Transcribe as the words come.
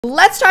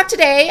Let's talk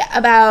today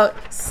about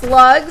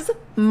slugs,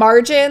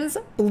 margins,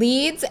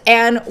 bleeds,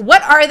 and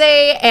what are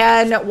they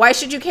and why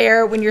should you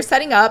care when you're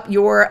setting up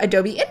your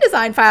Adobe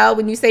InDesign file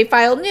when you say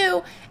File New.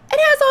 It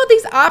has all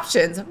these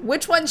options.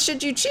 Which ones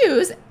should you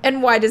choose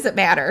and why does it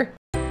matter?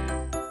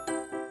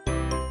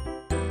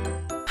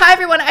 Hi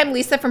everyone, I'm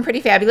Lisa from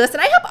Pretty Fabulous and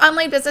I help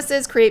online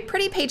businesses create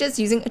pretty pages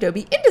using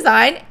Adobe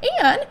InDesign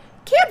and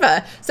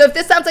Canva. So if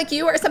this sounds like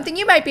you or something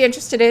you might be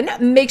interested in,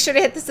 make sure to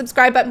hit the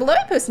subscribe button below.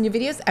 I post new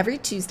videos every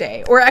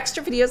Tuesday or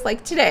extra videos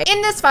like today.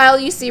 In this file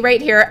you see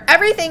right here,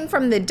 everything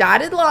from the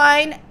dotted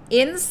line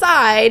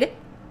inside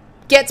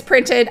gets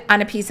printed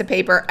on a piece of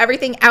paper.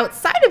 Everything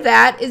outside of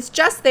that is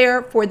just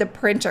there for the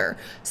printer.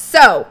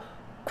 So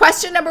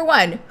question number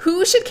one,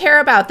 who should care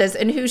about this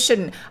and who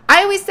shouldn't?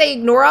 I always say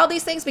ignore all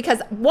these things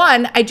because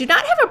one, I do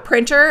not have a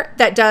printer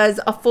that does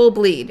a full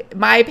bleed.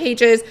 My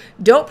pages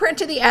don't print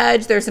to the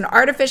edge. There's an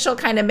artificial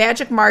kind of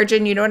magic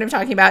margin, you know what I'm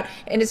talking about,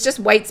 and it's just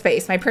white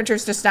space. My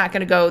printer's just not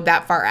gonna go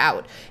that far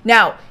out.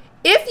 Now,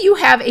 if you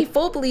have a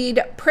full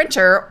bleed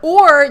printer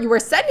or you are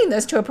sending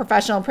this to a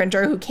professional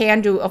printer who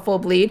can do a full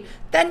bleed,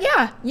 then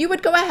yeah, you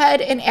would go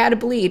ahead and add a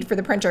bleed for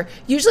the printer.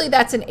 Usually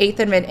that's 1/8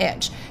 of an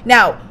inch.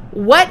 Now,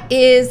 what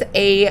is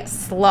a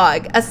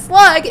slug? A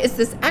slug is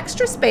this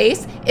extra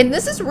space, and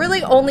this is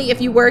really only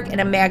if you work in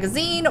a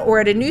magazine or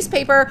at a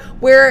newspaper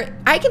where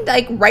I can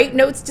like write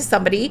notes to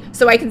somebody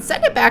so I can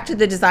send it back to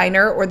the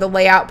designer or the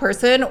layout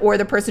person or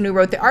the person who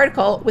wrote the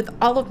article with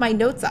all of my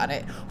notes on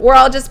it. Or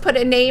I'll just put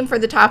a name for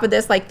the top of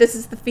this, like this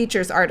is the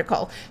features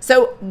article.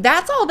 So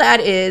that's all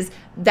that is.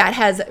 That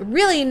has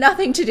really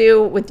nothing to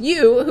do with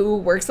you who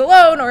works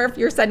alone, or if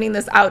you're sending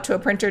this out to a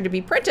printer to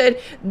be printed,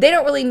 they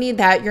don't really need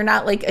that. You're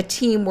not like a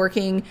team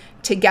working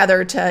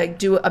together to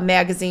do a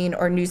magazine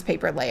or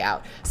newspaper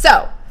layout.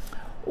 So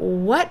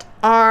what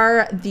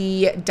are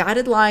the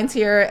dotted lines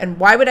here and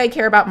why would I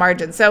care about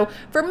margins? So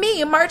for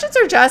me, margins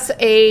are just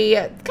a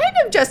kind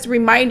of just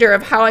reminder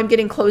of how I'm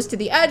getting close to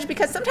the edge,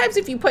 because sometimes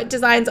if you put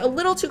designs a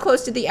little too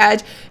close to the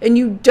edge and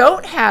you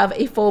don't have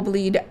a full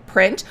bleed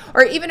print,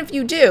 or even if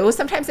you do,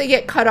 sometimes they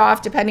get cut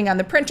off depending on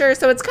the printer.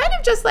 So it's kind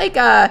of just like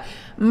a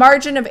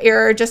margin of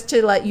error just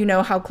to let you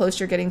know how close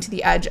you're getting to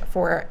the edge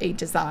for a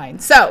design.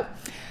 So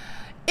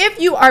if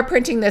you are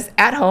printing this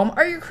at home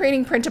or you're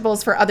creating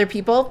printables for other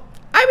people,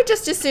 I would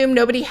just assume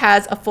nobody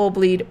has a full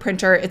bleed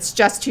printer. It's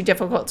just too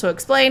difficult to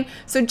explain.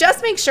 So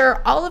just make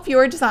sure all of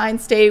your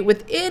designs stay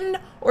within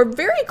or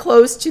very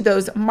close to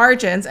those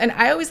margins. And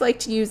I always like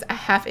to use a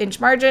 1/2 inch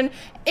margin.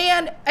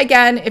 And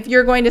again, if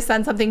you're going to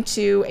send something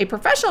to a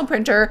professional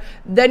printer,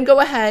 then go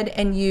ahead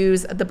and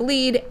use the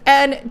bleed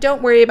and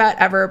don't worry about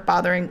ever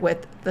bothering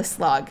with the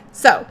slug.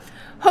 So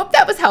hope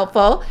that was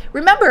helpful.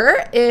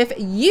 Remember, if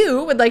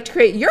you would like to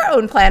create your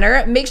own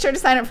planner, make sure to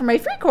sign up for my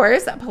free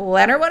course,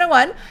 Planner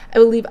 101. I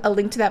will leave a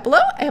link to that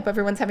below. I hope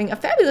everyone's having a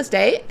fabulous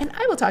day, and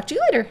I will talk to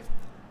you later.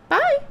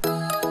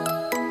 Bye.